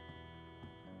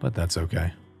 But that's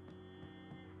okay.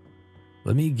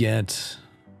 Let me get...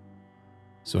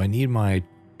 So I need my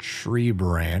tree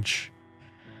branch.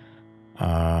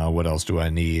 What else do I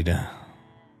need?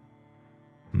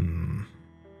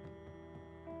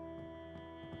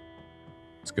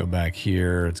 Let's go back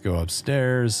here. Let's go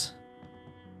upstairs.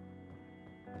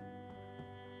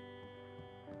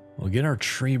 We'll get our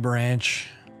tree branch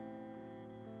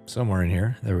somewhere in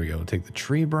here. There we go. We'll take the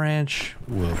tree branch.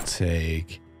 We'll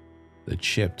take the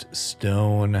chipped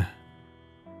stone. Let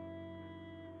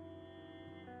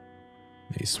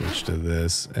me switch to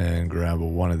this and grab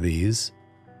one of these.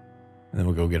 And then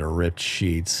we'll go get our ripped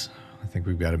sheets. I think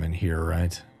we've got them in here,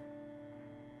 right?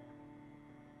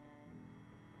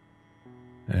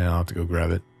 Yeah, I'll have to go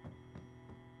grab it.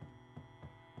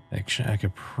 Actually, I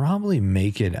could probably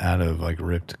make it out of like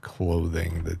ripped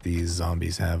clothing that these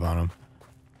zombies have on them.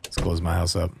 Let's close my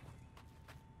house up.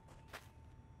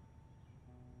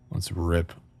 Let's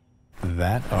rip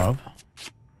that up.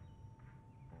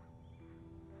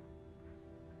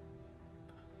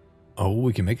 Oh,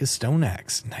 we can make a stone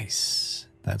axe. Nice.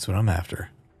 That's what I'm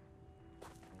after.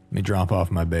 Let me drop off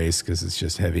my base because it's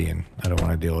just heavy and I don't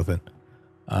want to deal with it.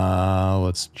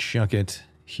 Let's chuck it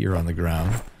here on the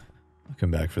ground. I'll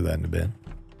come back for that in a bit.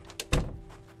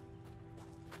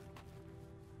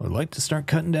 I'd like to start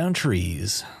cutting down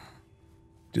trees.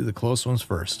 Do the close ones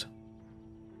first.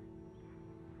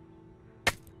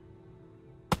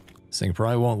 This thing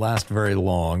probably won't last very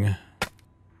long.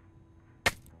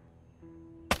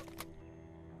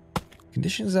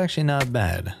 Condition is actually not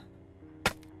bad.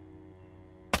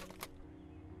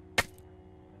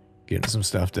 Getting some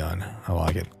stuff done. I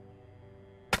like it.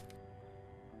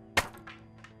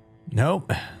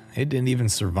 Nope. It didn't even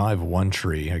survive one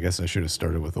tree. I guess I should have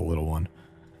started with a little one.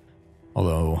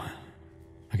 Although,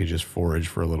 I could just forage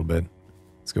for a little bit.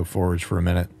 Let's go forage for a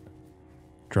minute.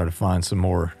 Try to find some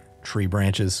more tree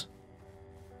branches.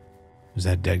 There's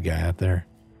that dead guy out there.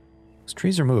 Those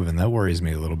trees are moving. That worries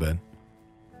me a little bit.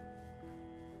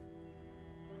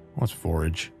 Let's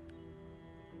forage.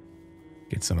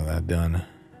 Get some of that done.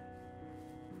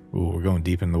 Ooh, we're going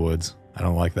deep in the woods. I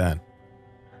don't like that.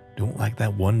 Don't like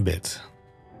that one bit.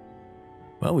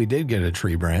 Well, we did get a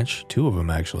tree branch. 2 of them,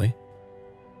 actually.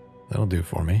 That'll do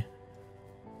for me.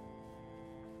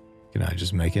 Can I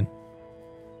just make it?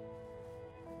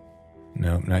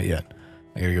 No, not yet.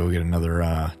 I gotta go get another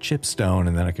chipstone,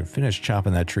 and then I can finish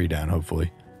chopping that tree down,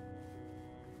 hopefully.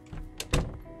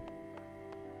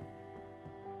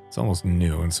 It's almost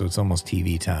noon, so it's almost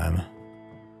TV time.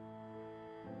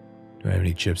 Do I have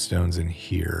any chipstones in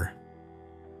here?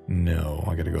 No,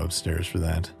 I gotta go upstairs for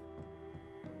that.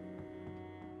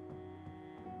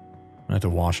 I have to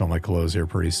wash all my clothes here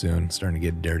pretty soon. It's starting to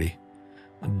get dirty.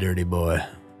 A dirty boy.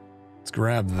 Let's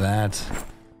grab that.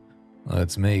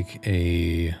 Let's make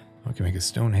a... I can make a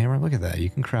stone hammer. Look at that. You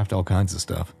can craft all kinds of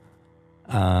stuff.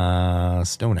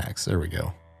 Stone axe. There we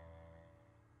go.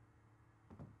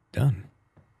 Done.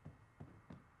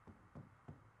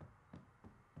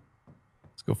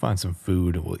 Let's go find some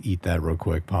food. We'll eat that real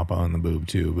quick. Pop on the boob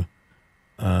tube.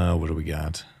 What do we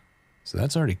got? So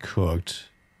that's already cooked.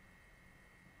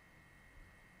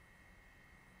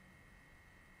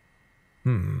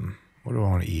 What do I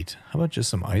want to eat? How about just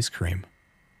some ice cream?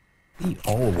 Eat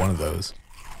all of one of those.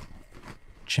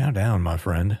 Chow down, my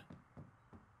friend.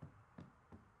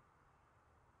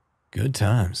 Good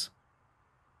times.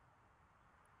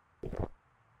 I'm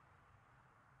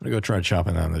gonna go try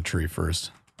chopping down the tree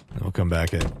first. Then we'll come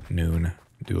back at noon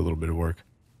and do a little bit of work.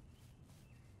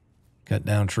 Cut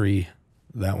down tree.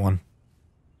 That one.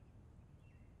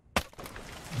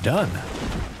 Done.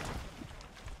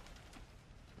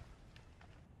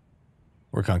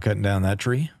 Work on cutting down that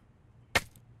tree.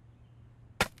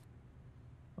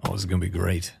 Oh, this is going to be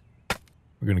great.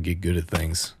 We're going to get good at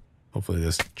things. Hopefully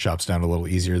this chops down a little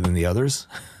easier than the others.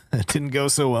 It didn't go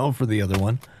so well for the other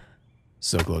one.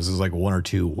 So close. It was like 1 or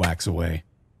 2 whacks away.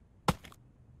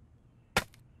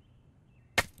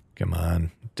 Come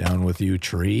on. Down with you,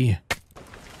 tree.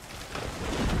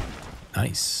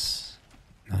 Nice.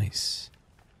 Nice.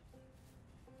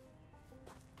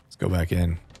 Let's go back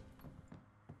in.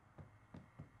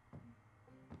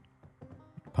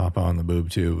 Pop on the boob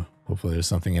tube. Hopefully there's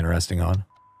something interesting on.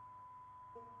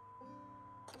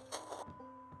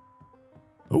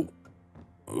 Oh.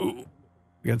 Oh.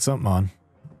 Got something on.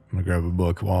 I'm going to grab a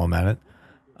book while I'm at it.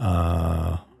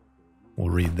 We'll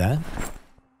read that.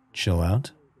 Chill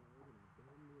out.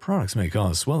 Products may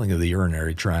cause swelling of the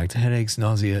urinary tract, headaches,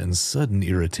 nausea, and sudden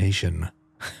irritation.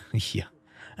 Yeah.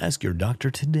 Ask your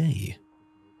doctor today.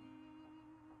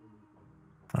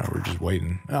 Alright, we're just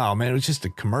waiting. Oh man, it was just a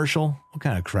commercial? What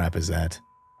kind of crap is that?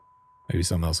 Maybe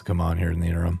something else will come on here in the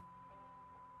interim.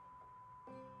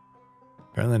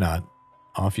 Apparently not.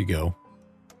 Off you go.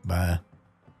 Bye.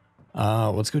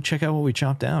 Let's go check out what we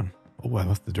chopped down. Oh, I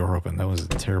left the door open. That was a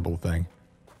terrible thing.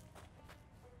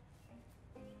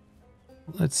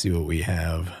 Let's see what we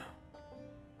have.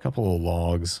 A couple of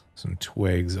logs, some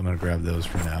twigs. I'm going to grab those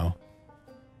for now.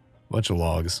 Bunch of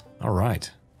logs.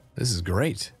 Alright. This is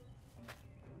great.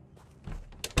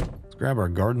 Let's grab our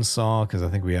garden saw, because I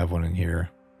think we have one in here.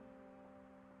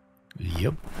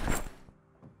 Yep.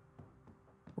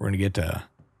 We're going to get to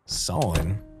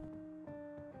sawing.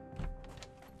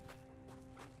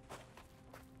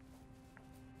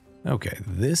 Okay,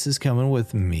 this is coming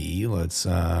with me. Let's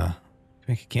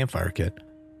make a campfire kit.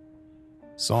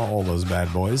 Saw all those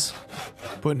bad boys.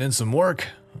 Putting in some work.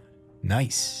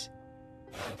 Nice.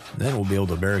 Then we'll be able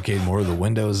to barricade more of the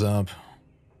windows up.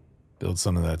 Build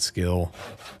some of that skill.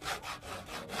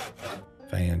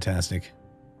 Fantastic.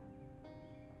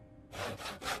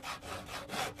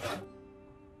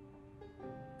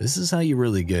 This is how you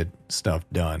really get stuff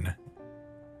done.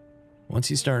 Once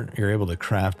you're able to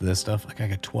craft this stuff, like I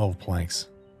got 12 planks.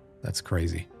 That's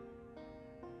crazy.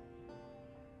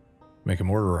 Make a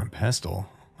mortar and pestle.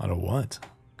 Out of what?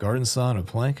 Garden saw and a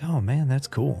plank? Oh man, that's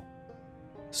cool.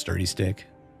 Sturdy stick.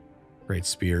 Great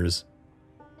spears.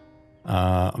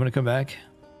 I'm gonna come back.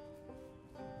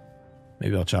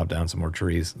 Maybe I'll chop down some more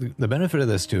trees. The benefit of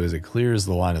this too is it clears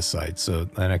the line of sight, so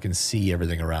then I can see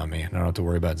everything around me. And I don't have to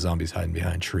worry about zombies hiding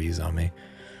behind trees on me.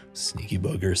 Sneaky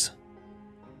buggers.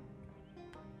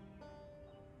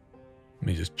 Let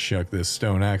me just chuck this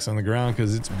stone axe on the ground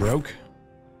because it's broke.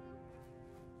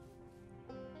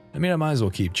 I mean, I might as well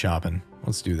keep chopping.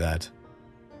 Let's do that.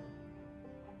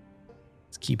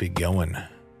 Let's keep it going.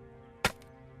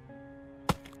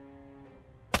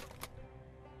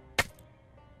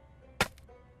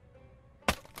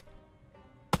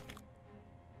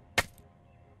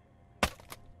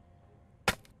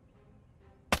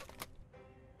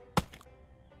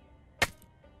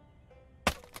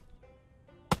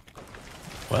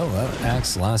 Well, that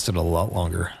axe lasted a lot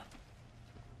longer.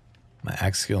 My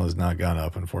axe skill has not gone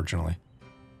up, unfortunately.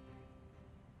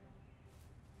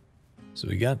 So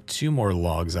we got 2 more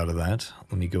logs out of that.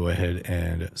 Let me go ahead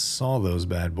and saw those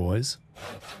bad boys.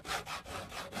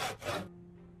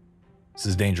 This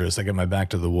is dangerous. I got my back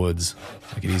to the woods.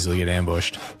 I could easily get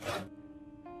ambushed.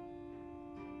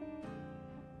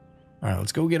 Alright,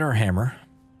 let's go get our hammer.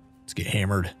 Let's get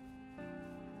hammered.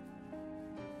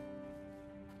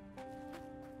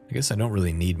 I guess I don't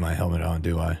really need my helmet on,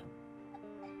 do I?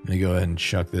 Let me go ahead and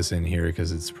chuck this in here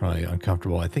because it's probably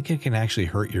uncomfortable. I think it can actually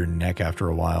hurt your neck after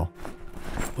a while.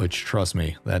 Which, trust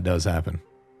me, that does happen.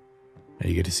 And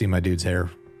you get to see my dude's hair,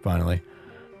 finally.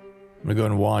 I'm gonna go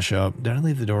ahead and wash up. Did I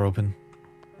leave the door open?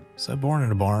 Was I born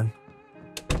in a barn?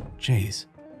 Jeez.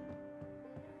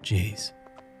 Jeez.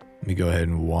 Let me go ahead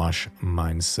and wash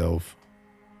myself.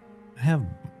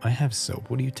 I have soap.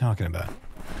 What are you talking about?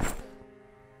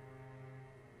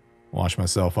 Wash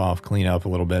myself off, clean up a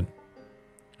little bit.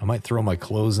 I might throw my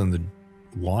clothes in the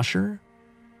washer.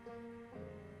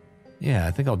 Yeah,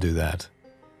 I think I'll do that.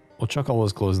 We'll chuck all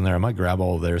those clothes in there. I might grab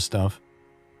all of their stuff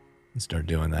and start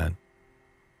doing that.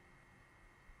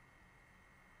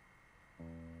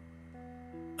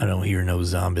 I don't hear no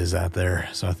zombies out there,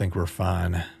 so I think we're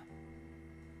fine.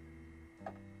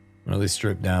 I'm really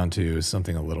stripped down to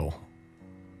something a little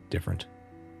different.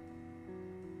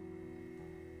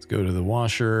 Let's go to the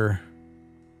washer.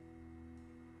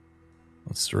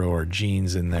 Let's throw our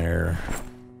jeans in there.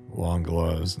 Long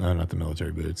gloves. No, not the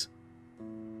military boots.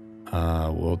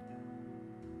 We'll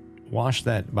wash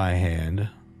that by hand.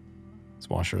 Let's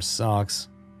wash our socks,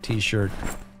 t-shirt,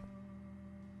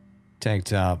 tank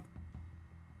top,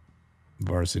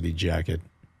 varsity jacket.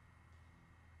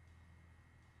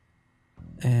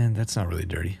 And that's not really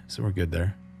dirty, so we're good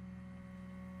there.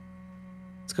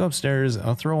 Let's go upstairs.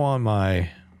 I'll throw on my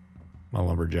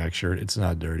lumberjack shirt. It's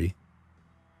not dirty.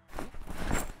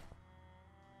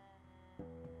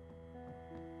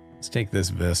 Let's take this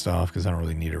vest off because I don't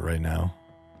really need it right now.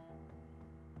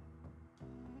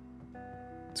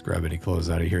 Let's grab any clothes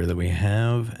out of here that we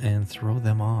have and throw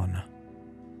them on.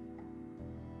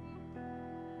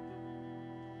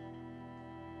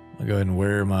 I'll go ahead and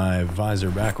wear my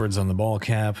visor backwards on the ball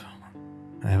cap.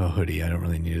 I have a hoodie. I don't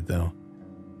really need it though.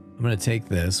 I'm going to take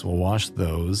this. We'll wash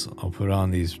those. I'll put on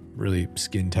these really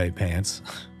skin-tight pants,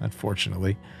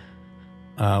 unfortunately.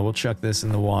 We'll chuck this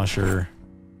in the washer.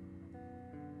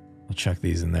 I'll chuck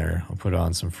these in there. I'll put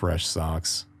on some fresh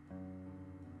socks.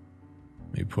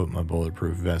 Let me put my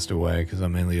bulletproof vest away because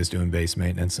I'm mainly just doing base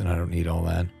maintenance and I don't need all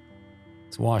that.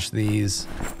 Let's wash these.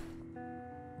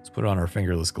 Let's put on our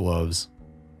fingerless gloves.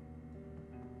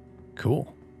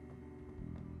 Cool.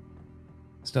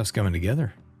 Stuff's coming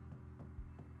together.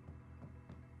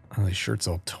 Oh, this shirt's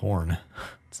all torn.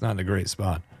 It's not in a great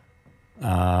spot.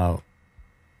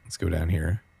 Let's go down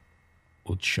here.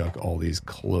 We'll chuck all these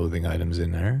clothing items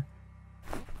in there.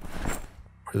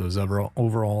 Where are those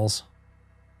overalls?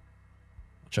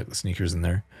 Chuck the sneakers in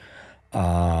there.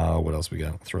 What else we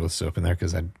got? Throw the soap in there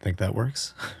because I think that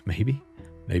works. Maybe.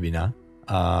 Maybe not.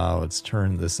 Let's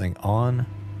turn this thing on.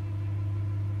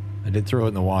 I did throw it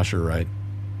in the washer, right?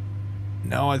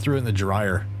 No, I threw it in the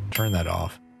dryer. Turn that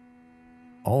off.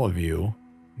 All of you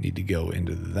need to go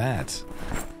into that.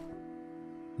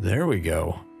 There we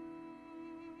go.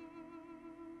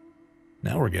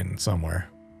 Now we're getting somewhere.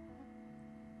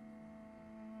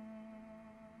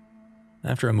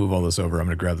 After I move all this over, I'm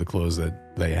going to grab the clothes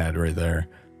that they had right there,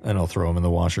 and I'll throw them in the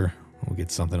washer. We'll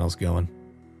get something else going.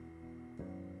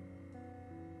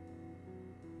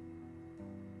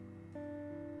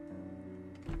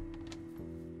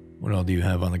 What all do you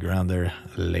have on the ground there,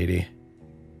 lady?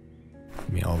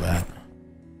 Give me all that.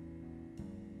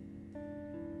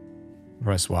 I'll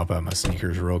probably swap out my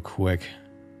sneakers real quick.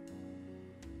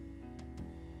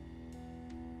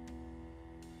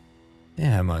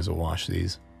 Yeah, I might as well wash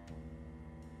these.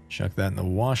 Chuck that in the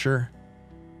washer.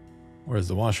 Or is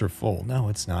the washer full? No,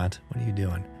 it's not. What are you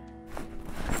doing?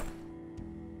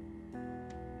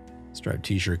 Striped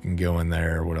t-shirt can go in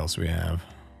there. What else we have?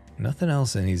 Nothing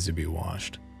else that needs to be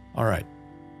washed. Alright,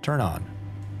 turn on.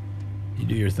 You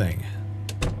do your thing.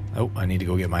 Oh, I need to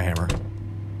go get my hammer.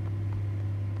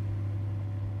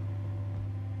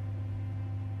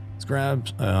 Let's grab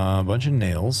a bunch of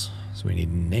nails. So we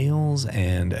need nails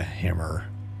and a hammer.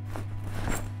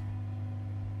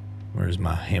 Where's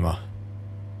my hammer?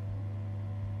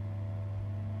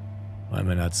 Why am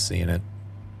I not seeing it?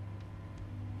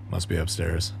 Must be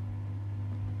upstairs.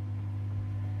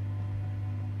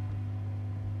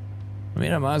 I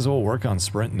mean, I might as well work on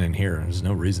sprinting in here. There's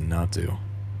no reason not to.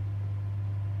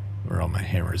 Where are all my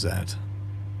hammers at?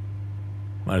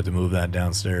 Might have to move that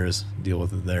downstairs, deal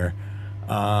with it there.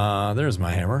 There's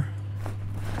my hammer.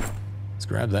 Let's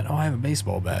grab that. Oh, I have a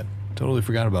baseball bat. Totally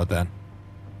forgot about that.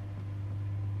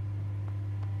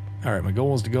 Alright, my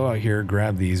goal is to go out here,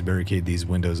 grab these, barricade these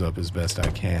windows up as best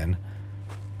I can.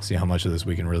 See how much of this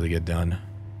we can really get done.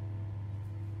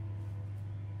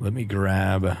 Let me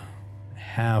grab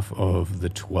half of the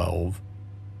 12.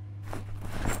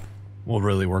 We'll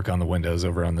really work on the windows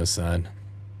over on this side.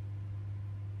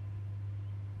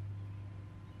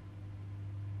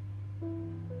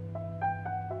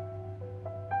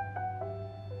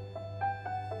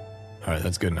 Alright,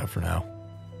 that's good enough for now.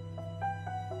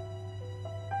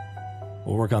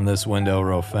 We'll work on this window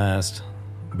real fast.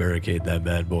 Barricade that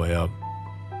bad boy up.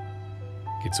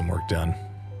 Get some work done.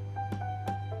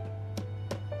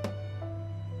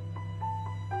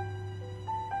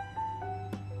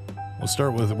 We'll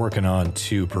start with working on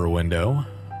 2 per window.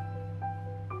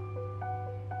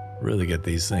 Really get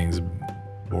these things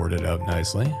boarded up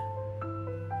nicely.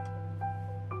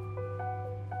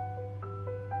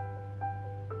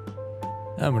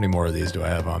 How many more of these do I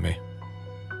have on me?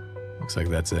 Looks like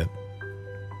that's it.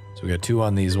 So we got 2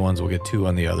 on these ones, we'll get 2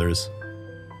 on the others.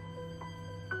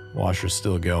 Washer's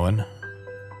still going.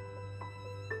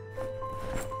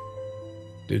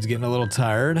 Dude's getting a little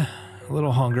tired, a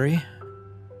little hungry.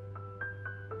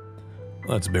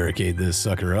 Let's barricade this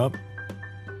sucker up.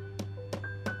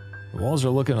 The walls are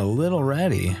looking a little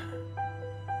ratty.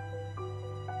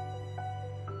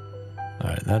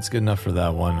 Alright, that's good enough for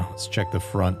that one. Let's check the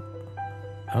front.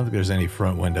 I don't think there's any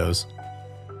front windows,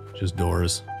 just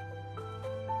doors.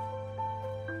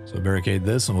 So barricade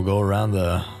this and we'll go around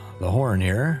the horn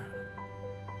here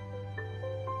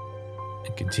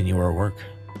and continue our work.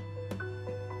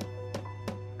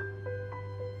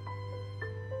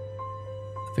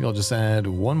 I think I'll just add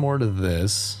 1 more to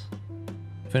this,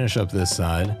 finish up this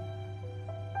side.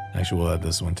 Actually, we'll add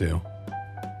this one too.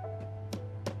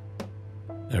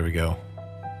 There we go.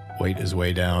 Weight is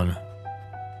way down.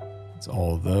 It's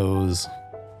all of those.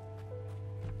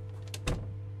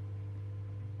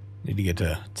 Need to get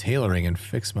to tailoring and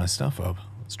fix my stuff up.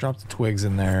 Let's drop the twigs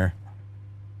in there.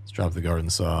 Let's drop the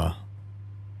garden saw.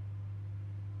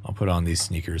 I'll put on these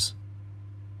sneakers.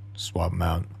 Swap them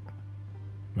out.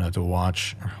 I'm gonna have to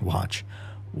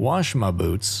wash my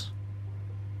boots.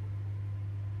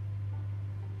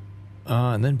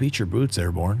 And then beat your boots,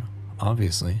 Airborne,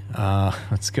 obviously.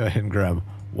 Let's go ahead and grab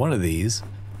one of these.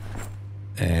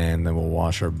 And then we'll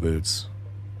wash our boots.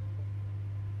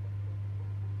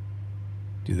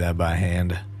 Do that by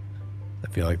hand. I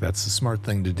feel like that's the smart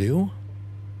thing to do.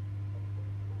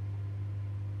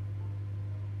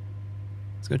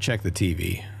 Let's go check the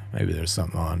TV. Maybe there's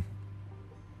something on.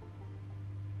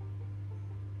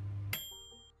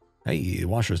 Hey, the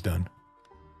washer's done.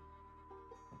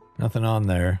 Nothing on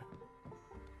there.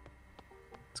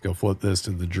 Let's go flip this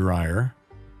to the dryer.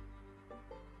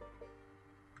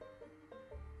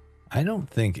 I don't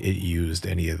think it used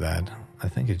any of that. I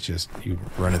think it's just you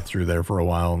run it through there for a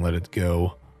while and let it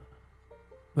go.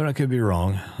 But I could be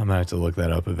wrong. I'm gonna have to look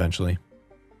that up eventually.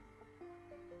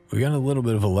 We got a little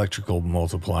bit of electrical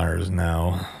multipliers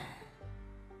now.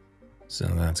 So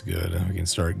that's good. We can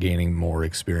start gaining more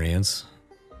experience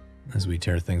as we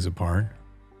tear things apart.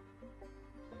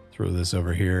 Throw this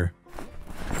over here.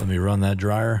 Let me run that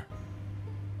dryer.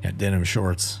 Got denim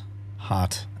shorts.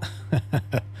 Hot.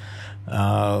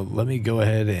 Let me go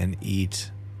ahead and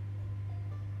eat.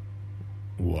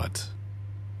 What?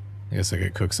 I guess I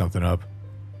could cook something up.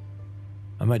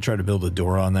 I might try to build a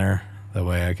door on there. That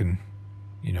way I can,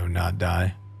 you know, not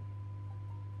die.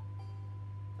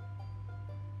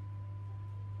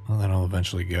 Well, then I'll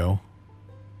eventually go.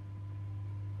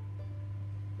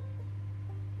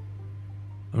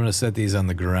 I'm going to set these on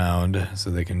the ground so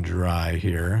they can dry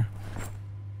here.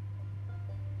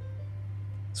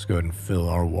 Let's go ahead and fill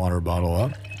our water bottle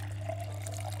up.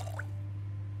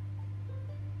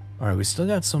 Alright, we still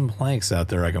got some planks out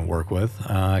there I can work with.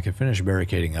 I can finish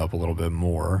barricading up a little bit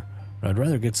more, but I'd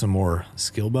rather get some more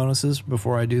skill bonuses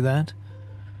before I do that.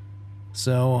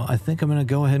 So I think I'm going to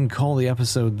go ahead and call the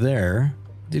episode there.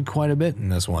 Did quite a bit in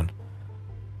this one.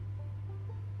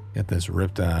 Got this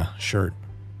ripped shirt.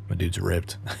 My dude's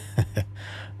ripped. Alright,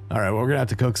 well, we're going to have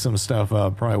to cook some stuff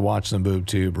up, probably watch some boob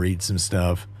tube, read some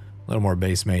stuff, a little more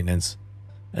base maintenance.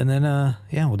 And then,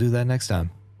 yeah, we'll do that next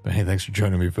time. But hey, thanks for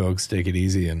joining me, folks. Take it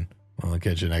easy, and I'll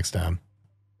catch you next time.